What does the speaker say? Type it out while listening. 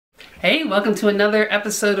Hey, welcome to another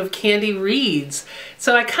episode of Candy Reads.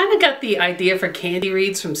 So I kind of got the idea for Candy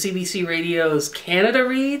Reads from CBC Radio's Canada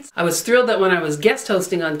Reads. I was thrilled that when I was guest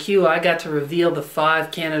hosting on Q, I got to reveal the 5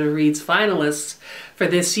 Canada Reads finalists for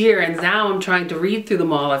this year, and now I'm trying to read through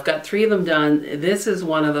them all. I've got 3 of them done. This is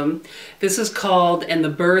one of them. This is called And the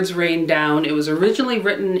Birds Rain Down. It was originally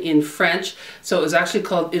written in French, so it was actually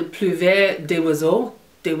called Il pleuvait des oiseaux,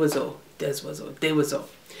 des oiseaux, des oiseaux, des oiseaux.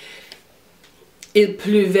 Il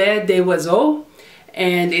pleuvait des oiseaux,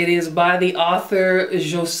 and it is by the author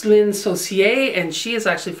Jocelyne Saucier, and she is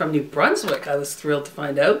actually from New Brunswick. I was thrilled to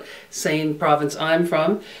find out, same province I'm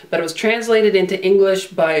from, but it was translated into English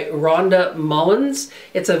by Rhonda Mullins.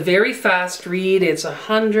 It's a very fast read. It's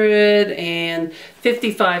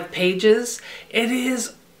 155 pages. It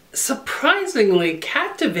is surprisingly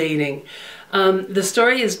captivating. The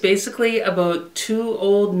story is basically about 2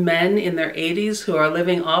 old men in their 80s who are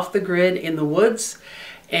living off the grid in the woods,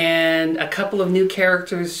 and a couple of new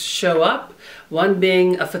characters show up, one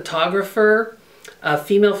being a photographer, a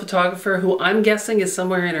female photographer who I'm guessing is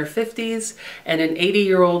somewhere in her 50s, and an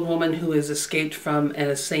 80-year-old woman who has escaped from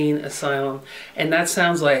an insane asylum. And that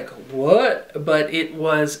sounds like, what? But it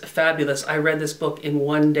was fabulous. I read this book in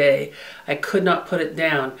one day. I could not put it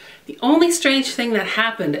down. The only strange thing that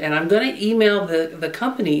happened, and I'm going to email the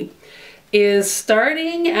company, is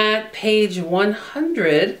starting at page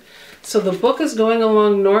 100, so the book is going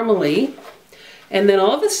along normally, and then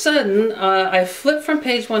all of a sudden I flip from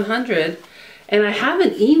page 100 and I have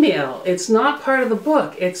an email. It's not part of the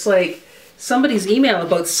book. It's like somebody's email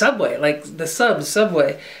about Subway, like the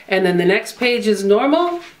Subway. And then the next page is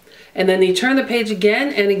normal. And then you turn the page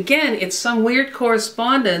again, and again, it's some weird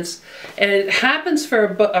correspondence. And it happens for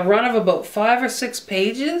a run of about 5 or 6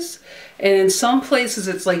 pages. And in some places,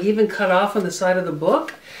 it's like even cut off on the side of the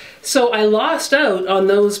book. So I lost out on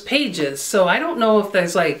those pages. So I don't know if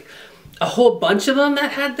there's like a whole bunch of them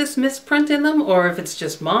that had this misprint in them, or if it's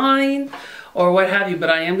just mine, or what have you, but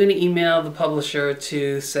I am going to email the publisher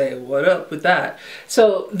to say what up with that.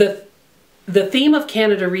 So the theme of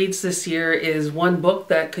Canada Reads this year is one book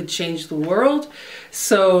that could change the world.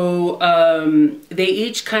 So they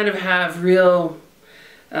each kind of have real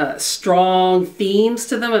strong themes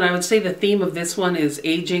to them, and I would say the theme of this one is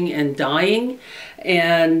aging and dying.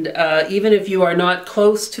 And even if you are not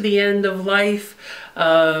close to the end of life,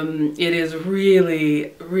 it is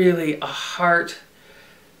really, really a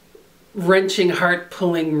heart-wrenching,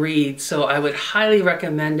 heart-pulling read. So I would highly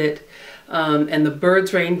recommend it. And the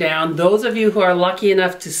Birds Rain Down. Those of you who are lucky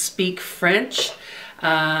enough to speak French,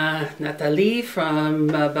 Nathalie from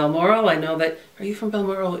Balmoral, I know that, are you from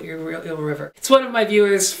Balmoral or Eel River? It's one of my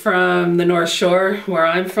viewers from the North Shore, where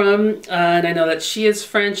I'm from, and I know that she is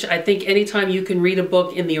French. I think anytime you can read a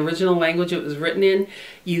book in the original language it was written in,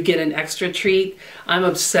 you get an extra treat. I'm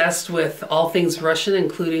obsessed with all things Russian,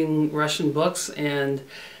 including Russian books, and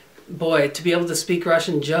boy, to be able to speak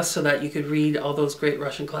Russian just so that you could read all those great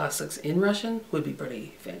Russian classics in Russian would be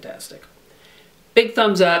pretty fantastic. Big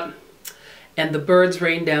thumbs up. And The Birds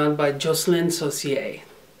Rain Down by Jocelyne Saucier.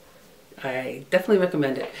 I definitely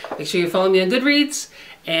recommend it. Make sure you follow me on Goodreads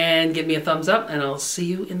and give me a thumbs up, and I'll see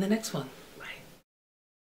you in the next one.